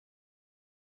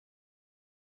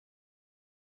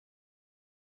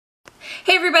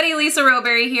Hey everybody, Lisa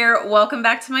Rowberry here. Welcome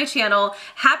back to my channel.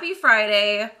 Happy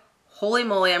Friday. Holy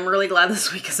moly, I'm really glad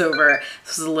this week is over.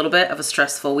 This was a little bit of a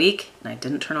stressful week and I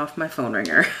didn't turn off my phone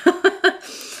ringer.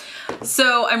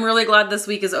 So I'm really glad this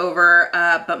week is over,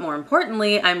 but more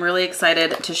importantly, I'm really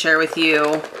excited to share with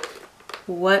you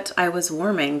what I was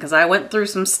warming because I went through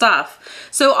some stuff.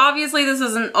 So obviously this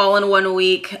isn't all in one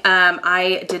week.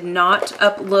 I did not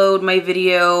upload my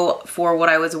video for what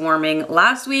I was warming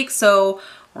last week, so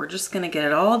we're just gonna get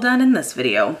it all done in this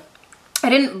video. I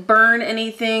didn't burn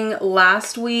anything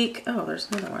last week. Oh, there's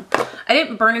another one. I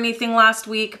didn't burn anything last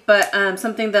week, but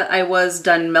something that I was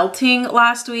done melting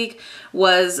last week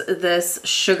was this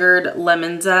sugared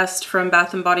lemon zest from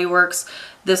Bath & Body Works.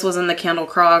 This was in the candle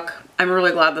crock. I'm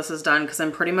really glad this is done because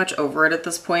I'm pretty much over it at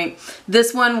this point.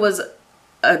 This one was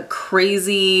a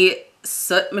crazy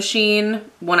soot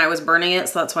machine when I was burning it,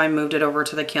 so that's why I moved it over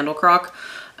to the candle crock.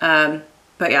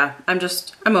 But yeah,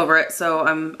 I'm over it, so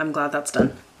I'm glad that's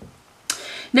done.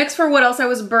 Next, for what else I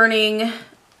was burning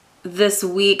this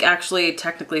week, actually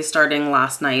technically starting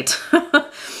last night.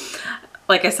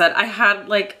 Like I said, I had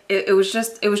it was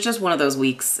just one of those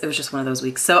weeks. It was just one of those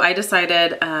weeks. So I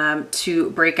decided to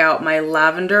break out my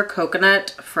lavender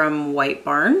coconut from White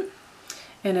Barn.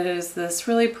 And it is this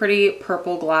really pretty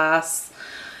purple glass.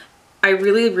 I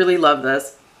really love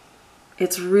this.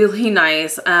 It's really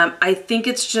nice. I think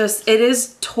it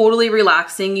is totally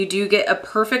relaxing. You do get a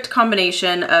perfect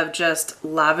combination of just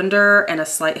lavender and a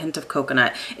slight hint of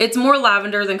coconut. It's more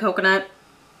lavender than coconut,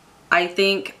 I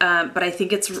think, but I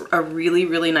think it's a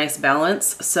really nice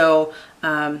balance. So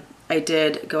I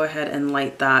did go ahead and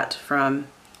light that from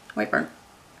White Barn.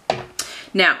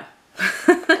 Now,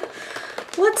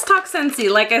 let's talk Scentsy.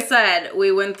 Like I said,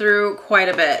 we went through quite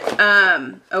a bit.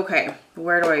 Okay,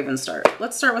 where do I even start?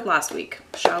 Let's start with last week,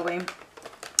 shall we?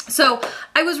 So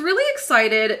I was really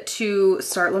excited to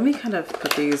start. Let me kind of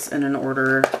put these in an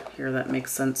order here that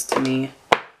makes sense to me.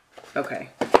 Okay,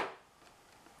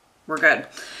 we're good.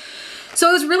 So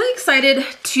I was really excited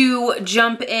to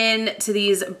jump in to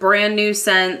these brand new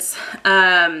scents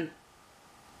that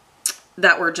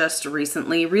were just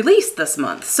recently released this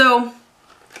month. So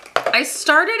I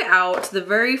started out, the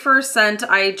very first scent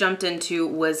I jumped into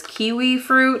was Kiwi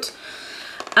Fruit.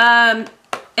 And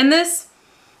this,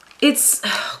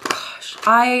 oh gosh,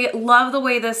 I love the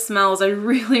way this smells. I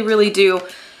really do.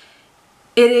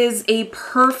 It is a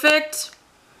perfect,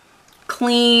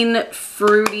 clean,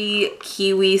 fruity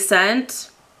kiwi scent.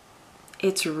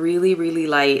 It's really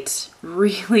light,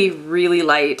 really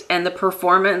light. And the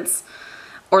performance,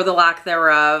 or the lack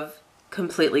thereof,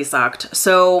 completely sucked.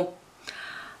 So,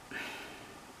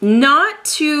 not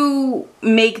to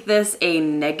make this a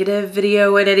negative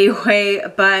video in any way,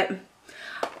 but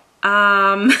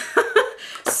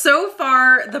so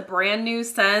far the brand new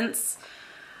scents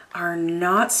are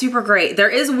not super great. There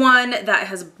is one that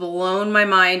has blown my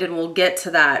mind and we'll get to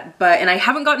that, and I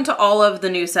haven't gotten to all of the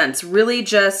new scents, really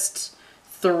just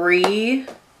three.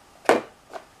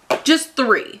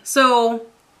 So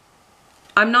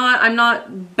I'm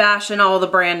not bashing all the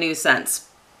brand new scents.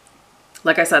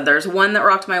 Like I said, there's one that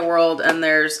rocked my world and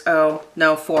there's, oh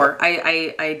no, 4.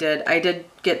 I did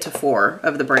get to 4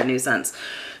 of the brand new scents.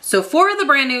 So 4 of the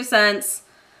brand new scents,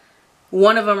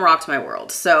 one of them rocked my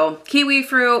world. So Kiwi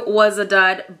Fruit was a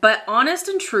dud, but honest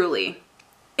and truly,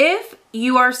 if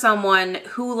you are someone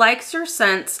who likes your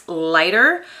scents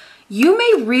lighter, you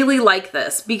may really like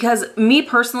this, because me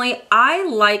personally, I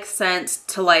like scents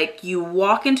to you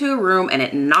walk into a room and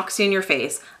it knocks you in your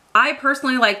face. I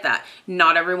personally like that.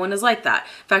 Not everyone is like that.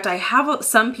 In fact, I have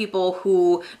some people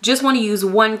who just want to use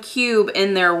 1 cube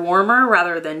in their warmer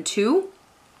rather than 2,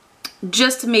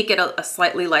 just to make it a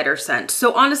slightly lighter scent.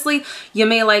 So honestly, you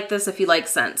may like this if you like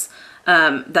scents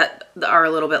that are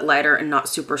a little bit lighter and not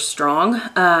super strong.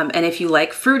 And if you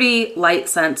like fruity, light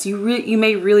scents, you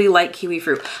may really like Kiwi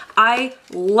Fruit. I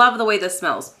love the way this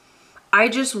smells. I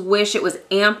just wish it was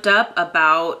amped up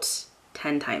about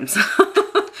 10 times.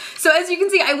 So as you can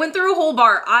see, I went through a whole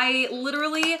bar. I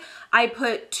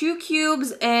put 2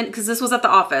 cubes in, because this was at the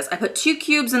office. I put 2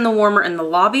 cubes in the warmer in the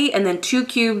lobby and then 2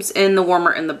 cubes in the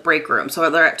warmer in the break room. So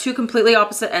they're at 2 completely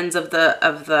opposite ends of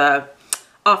the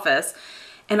office.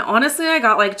 And honestly, I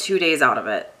got like 2 days out of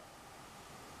it.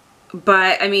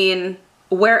 But I mean,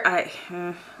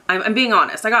 I'm being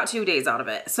honest, I got 2 days out of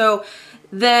it. So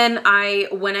then I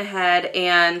went ahead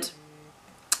and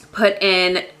put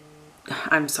in,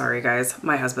 I'm sorry guys,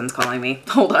 my husband's calling me.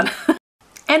 Hold on.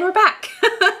 And we're back.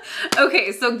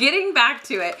 Okay, so getting back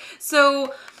to it.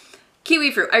 So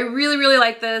Kiwi Fruit, I really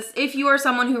like this. If you are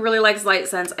someone who really likes light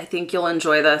scents, I think you'll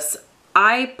enjoy this.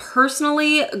 I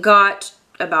personally got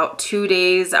about 2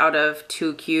 days out of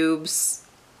 2 cubes.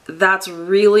 That's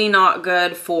really not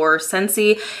good for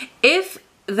Scentsy. If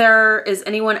there is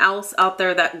anyone else out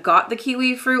there that got the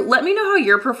kiwi fruit, let me know how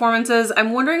your performance is.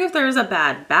 I'm wondering if there's a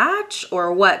bad batch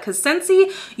or what, because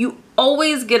Scentsy, you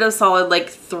always get a solid like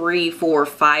 3, 4,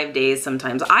 5 days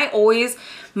sometimes.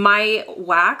 My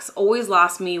wax always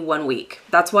lasts me 1 week.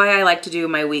 That's why I like to do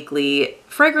my weekly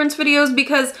fragrance videos,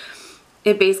 because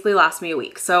it basically lasts me a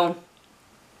week. So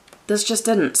this just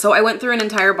didn't. So I went through an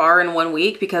entire bar in 1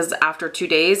 week because after 2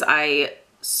 days I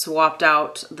swapped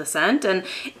out the scent, and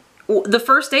the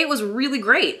first day was really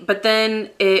great, but then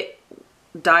it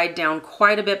died down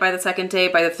quite a bit by the second day.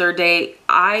 By the third day,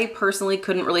 I personally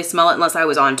couldn't really smell it unless I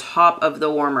was on top of the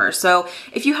warmer. So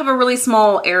if you have a really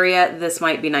small area, this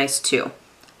might be nice too.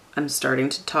 I'm starting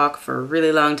to talk for a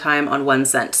really long time on one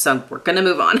scent, so we're gonna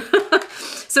move on.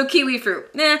 So kiwi fruit,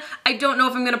 I don't know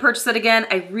if I'm gonna purchase it again.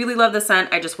 I really love the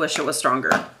scent, I just wish it was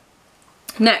stronger.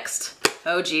 Next,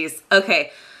 oh geez,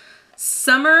 okay.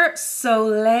 Summer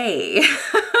Soleil.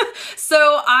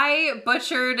 So I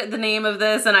butchered the name of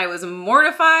this and I was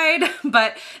mortified,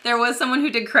 but there was someone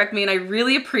who did correct me and I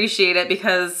really appreciate it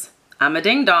because I'm a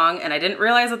ding dong and I didn't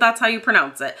realize that that's how you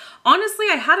pronounce it. Honestly,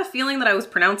 I had a feeling that I was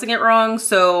pronouncing it wrong,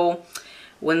 so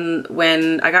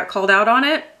when I got called out on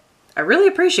it, I really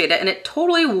appreciate it, and it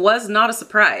totally was not a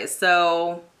surprise.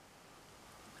 So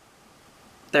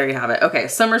there you have it. Okay,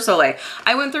 Summer Soleil.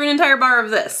 I went through an entire bar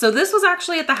of this. So this was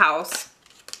actually at the house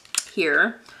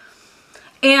here.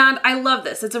 And I love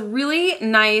this. It's a really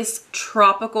nice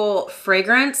tropical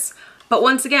fragrance, but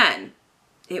once again,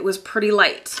 it was pretty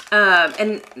light.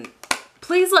 And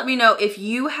please let me know if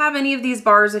you have any of these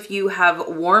bars, if you have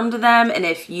warmed them, and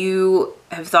if you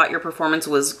have thought your performance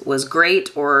was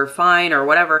great or fine or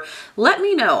whatever. Let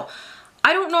me know.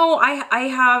 I don't know.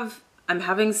 I'm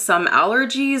having some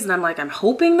allergies and I'm like, I'm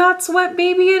hoping that's what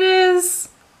maybe it is.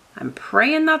 I'm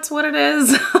praying that's what it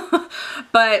is.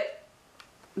 But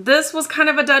this was kind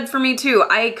of a dud for me too.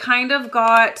 I kind of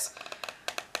got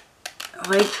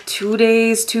like 2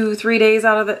 days, 2, 3 days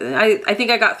out of it. I think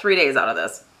I got 3 days out of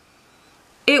this.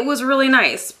 It was really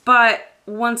nice, but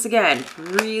once again,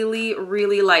 really,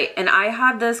 really light. And I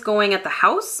had this going at the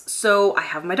house, so I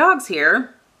have my dogs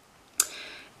here.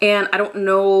 And I don't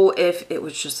know if it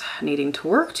was just needing to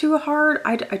work too hard.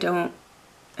 I don't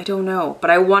know, but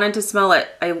I wanted to smell it.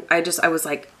 I was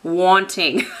like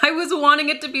wanting, I was wanting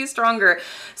it to be stronger.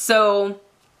 So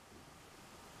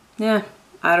yeah,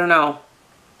 I don't know.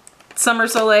 Summer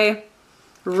Soleil,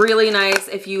 really nice.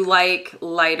 If you like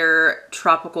lighter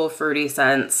tropical fruity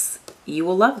scents, you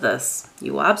will love this.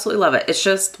 You will absolutely love it. It's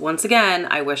just, once again,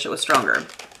 I wish it was stronger.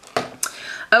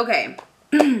 Okay.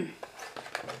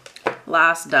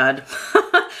 Last dud.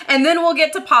 And then we'll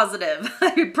get to positive,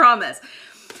 I promise.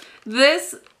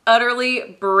 This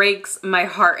utterly breaks my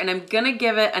heart and I'm gonna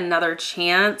give it another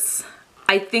chance.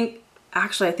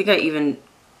 Actually, I think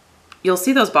you'll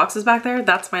see those boxes back there.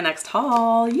 That's my next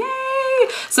haul, yay!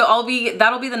 So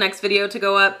that'll be the next video to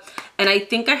go up. And I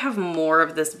think I have more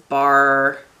of this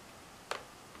bar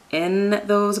in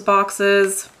those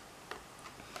boxes.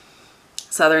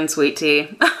 Southern Sweet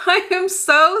Tea. I am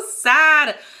so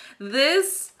sad.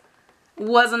 This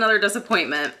was another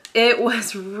disappointment. It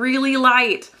was really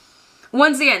light.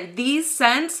 Once again, these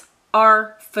scents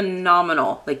are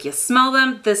phenomenal. Like, you smell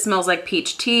them, this smells like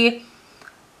peach tea.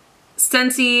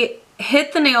 Scentsy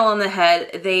hit the nail on the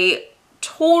head. They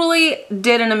totally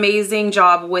did an amazing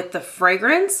job with the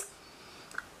fragrance,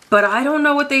 but I don't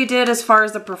know what they did as far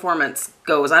as the performance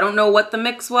goes. I don't know what the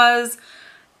mix was.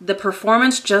 The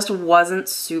performance just wasn't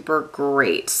super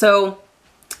great. So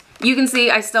you can see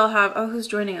I still have, oh, who's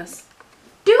joining us?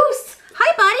 Deuce,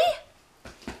 hi buddy.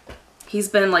 He's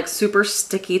been like super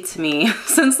sticky to me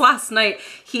since last night.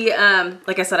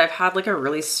 Like I said, I've had like a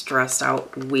really stressed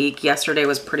out week. Yesterday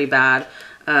was pretty bad.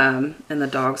 And the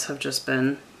dogs have just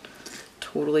been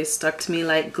totally stuck to me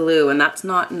like glue. And that's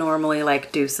not normally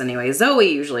like Deuce anyway.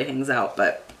 Zoe usually hangs out,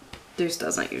 but Deuce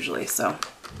doesn't usually, so.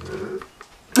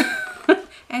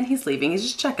 And he's leaving, he's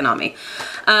just checking on me.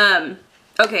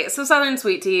 Okay, so Southern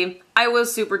Sweet Tea, I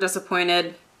was super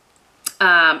disappointed.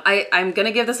 I'm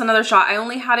gonna give this another shot. I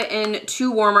only had it in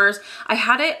 2 warmers. I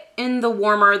had it in the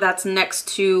warmer that's next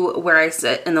to where I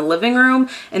sit in the living room,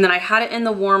 and then I had it in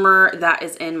the warmer that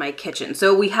is in my kitchen.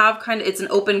 So we have it's an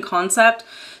open concept.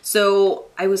 So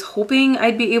I was hoping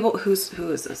I'd be able, who is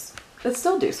this? It's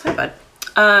still Deuce, hi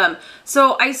bud.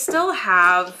 So I still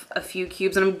have a few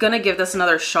cubes and I'm gonna give this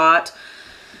another shot.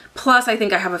 Plus, I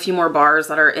think I have a few more bars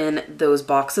that are in those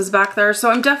boxes back there.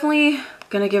 So I'm definitely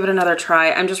gonna give it another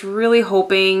try. I'm just really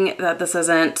hoping that this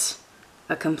isn't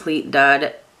a complete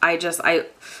dud. I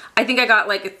think I got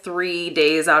like 3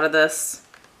 days out of this,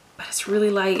 but it's really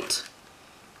light.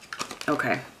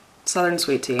 Okay, Southern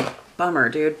Sweet Tea. Bummer,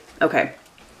 dude. Okay.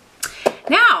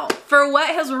 Now, for what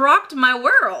has rocked my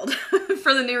world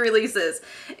for the new releases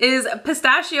is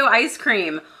pistachio ice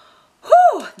cream.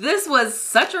 Whew, this was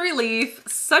such a relief,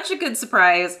 such a good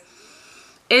surprise.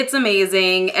 It's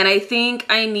amazing, and I think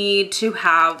I need to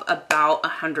have about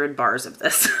 100 bars of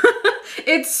this.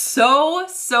 It's so,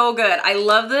 so good. I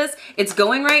love this. It's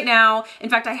going right now. In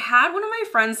fact, I had one of my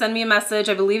friends send me a message.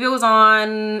 I believe it was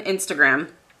on Instagram.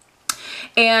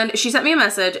 And she sent me a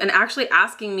message and actually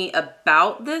asking me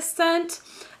about this scent,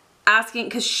 asking,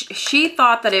 because she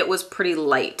thought that it was pretty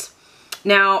light.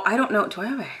 Now, I don't know. Do I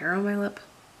have a hair on my lip?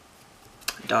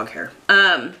 Dog hair.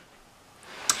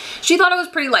 She thought it was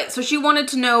pretty light, so she wanted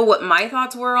to know what my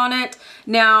thoughts were on it.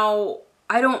 Now,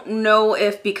 I don't know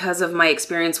if because of my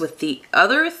experience with the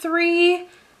other 3,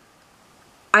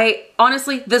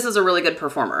 honestly, this is a really good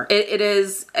performer. It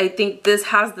is, I think this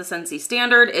has the Scentsy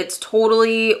standard. It's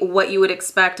totally what you would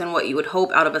expect and what you would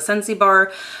hope out of a Scentsy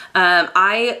bar.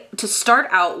 To start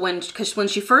out, because when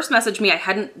she first messaged me, I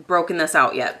hadn't broken this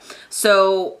out yet.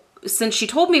 So since she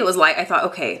told me it was light, I thought,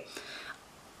 okay,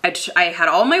 I had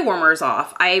all my warmers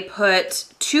off. I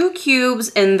put 2 cubes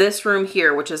in this room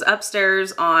here, which is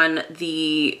upstairs on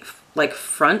the like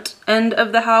front end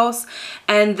of the house.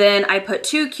 And then I put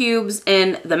 2 cubes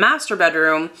in the master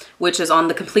bedroom, which is on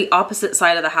the complete opposite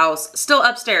side of the house, still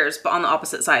upstairs, but on the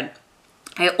opposite side.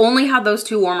 I only had those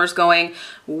 2 warmers going,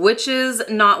 which is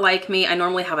not like me. I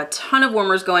normally have a ton of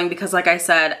warmers going because, like I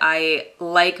said, I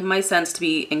like my scents to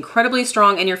be incredibly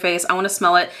strong in your face. I want to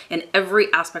smell it in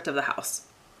every aspect of the house.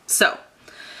 So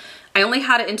I only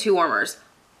had it in 2 warmers.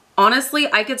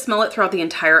 Honestly, I could smell it throughout the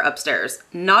entire upstairs.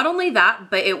 Not only that,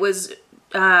 but it was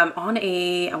on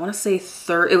I want to say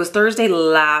it was Thursday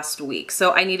last week.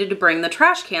 So I needed to bring the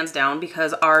trash cans down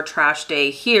because our trash day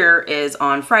here is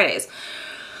on Fridays.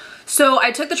 So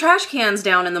I took the trash cans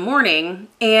down in the morning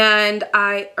and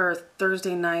or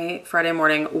Thursday night, Friday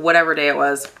morning, whatever day it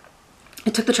was,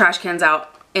 I took the trash cans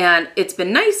out. And it's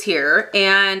been nice here,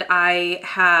 and I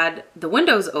had the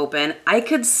windows open. I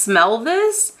could smell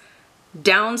this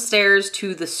downstairs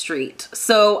to the street.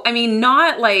 So, I mean,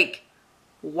 not like,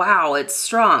 wow, it's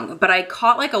strong, but I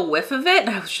caught like a whiff of it and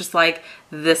I was just like,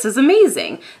 this is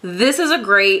amazing. This is a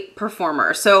great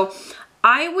performer. So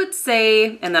I would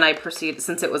say, and then I proceeded,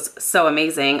 since it was so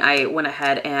amazing, I went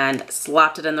ahead and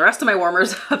slapped it in the rest of my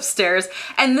warmers upstairs,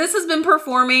 and this has been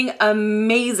performing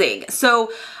amazing.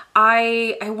 So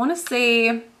I want to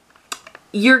say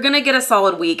you're going to get a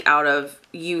solid week out of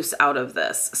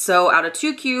this. So out of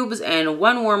 2 cubes and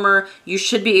 1 warmer, you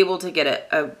should be able to get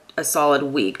a solid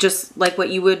week, just like what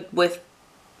you would with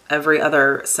every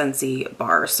other Scentsy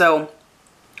bar. So,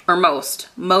 or most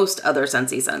other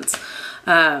Scentsy scents.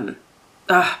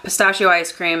 Pistachio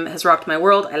ice cream has rocked my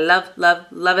world. I love, love,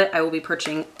 love it. I will be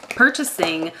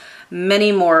purchasing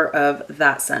many more of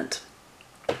that scent.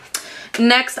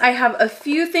 Next, I have a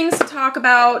few things to talk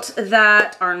about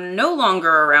that are no longer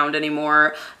around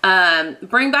anymore.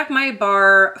 Bring back my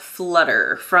bar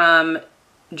Flutter from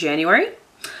January.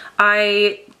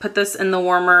 I put this in the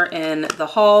warmer in the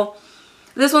hall.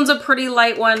 This one's a pretty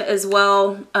light one as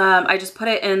well. I just put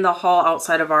it in the hall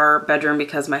outside of our bedroom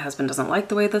because my husband doesn't like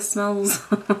the way this smells.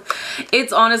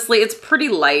 It's pretty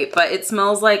light, but it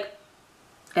smells like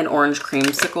an orange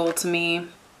creamsicle to me.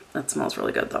 That smells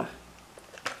really good though.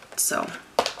 So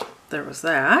there was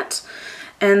that.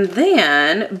 And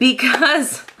then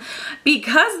because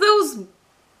those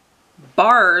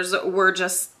bars were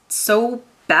just so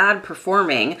bad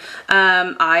performing,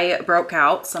 I broke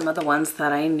out some of the ones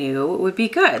that I knew would be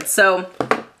good. So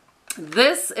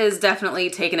this is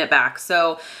definitely taking it back.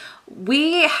 So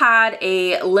we had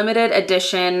a limited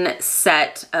edition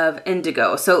set of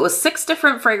indigo. So it was 6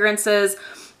 different fragrances,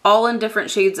 all in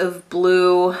different shades of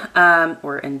blue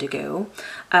or indigo.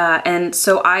 And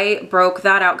so I broke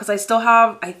that out because I still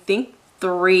have, I think,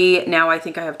 3, now I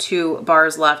think I have 2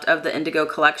 bars left of the indigo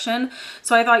collection.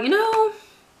 So I thought, you know,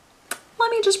 let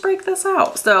me just break this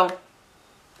out. So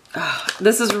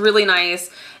this is really nice.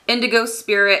 Indigo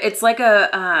Spirit. It's like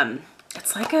a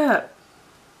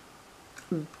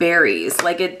berries.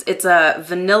 Like it's a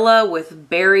vanilla with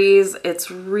berries.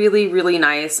 It's really, really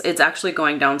nice. It's actually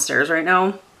going downstairs right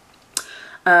now.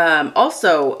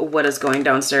 Also, what is going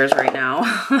downstairs right now,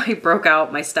 I broke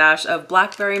out my stash of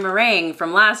Blackberry Meringue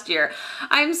from last year.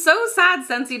 I'm so sad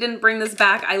Scentsy didn't bring this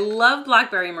back. I love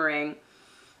Blackberry Meringue.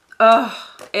 Oh,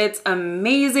 it's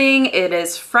amazing. It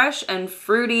is fresh and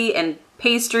fruity and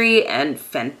pastry and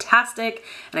fantastic,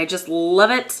 and I just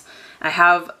love it. I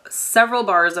have several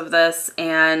bars of this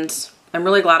and I'm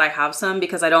really glad I have some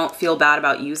because I don't feel bad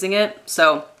about using it.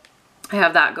 So I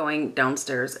have that going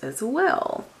downstairs as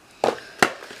well.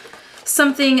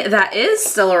 Something that is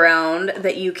still around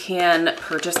that you can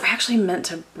purchase. I actually meant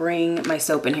to bring my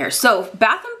soap in here. So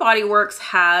Bath & Body Works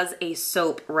has a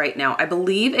soap right now. I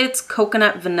believe it's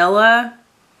coconut vanilla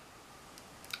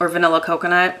or vanilla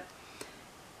coconut.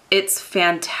 It's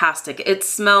fantastic. It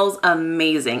smells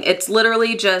amazing. It's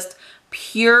literally just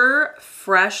pure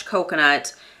fresh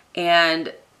coconut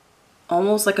and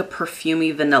almost like a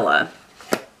perfumey vanilla.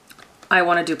 I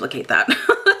want to duplicate that.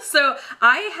 So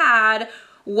I had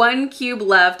 1 cube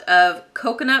left of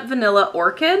coconut vanilla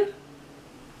orchid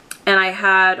and I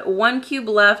had 1 cube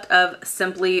left of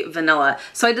simply vanilla.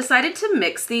 So I decided to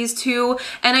mix these two,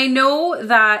 and I know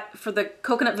that for the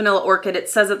coconut vanilla orchid it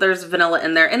says that there's vanilla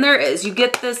in there, and there is. You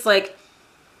get this like,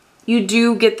 you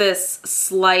do get this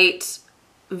slight,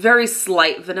 very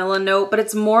slight vanilla note, but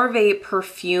it's more of a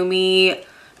perfumey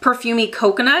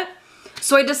coconut.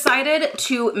 So I decided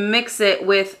to mix it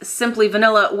with Simply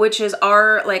Vanilla, which is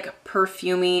our like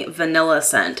perfumey vanilla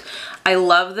scent. I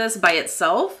love this by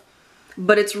itself,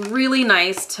 but it's really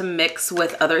nice to mix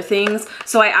with other things.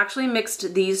 So I actually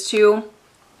mixed these two.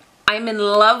 I'm in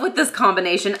love with this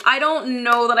combination. I don't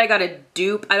know that I got a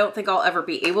dupe. I don't think I'll ever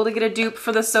be able to get a dupe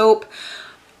for the soap,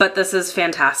 but this is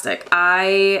fantastic.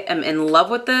 I am in love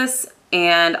with this,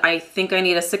 and I think I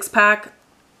need a 6-pack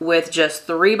with just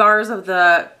 3 bars of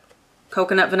the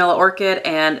coconut vanilla orchid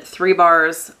and 3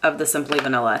 bars of the Simply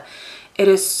Vanilla. It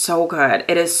is so good.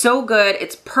 It is so good.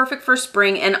 It's perfect for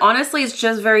spring, and honestly, it's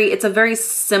just it's a very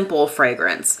simple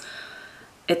fragrance.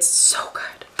 It's so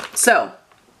good. So,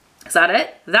 is that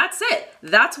it? That's it.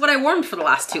 That's what I warmed for the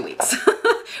last 2 weeks.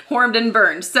 Warmed and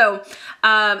burned. So,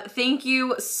 thank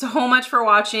you so much for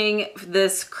watching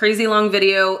this crazy long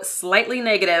video, slightly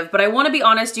negative, but I want to be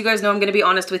honest. You guys know I'm going to be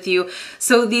honest with you.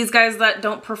 So these guys that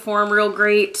don't perform real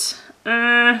great,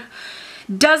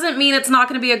 doesn't mean it's not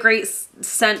going to be a great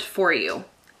scent for you.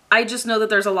 I just know that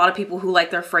there's a lot of people who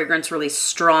like their fragrance really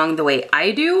strong the way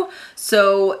I do.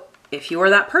 So if you are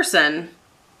that person,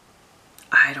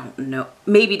 I don't know,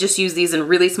 maybe just use these in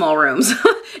really small rooms,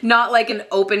 not like an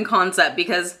open concept,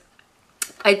 because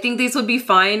I think these would be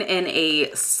fine in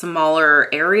a smaller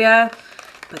area,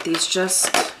 but these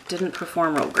just didn't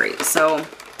perform real great. So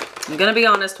I'm gonna be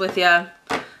honest with you,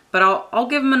 but I'll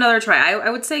give them another try. I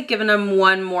would say giving them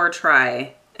 1 more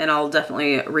try and I'll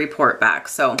definitely report back.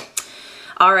 So,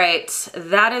 all right,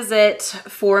 that is it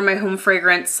for my home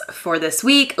fragrance for this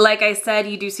week. Like I said,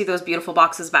 you do see those beautiful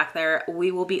boxes back there. We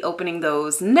will be opening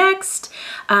those next.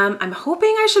 I'm hoping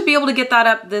I should be able to get that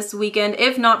up this weekend,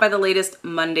 if not by the latest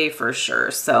Monday for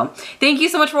sure. So thank you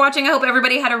so much for watching. I hope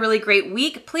everybody had a really great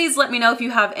week. Please let me know if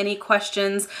you have any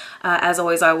questions. As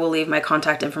always, I will leave my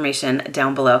contact information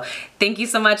down below. Thank you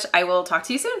so much. I will talk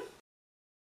to you soon.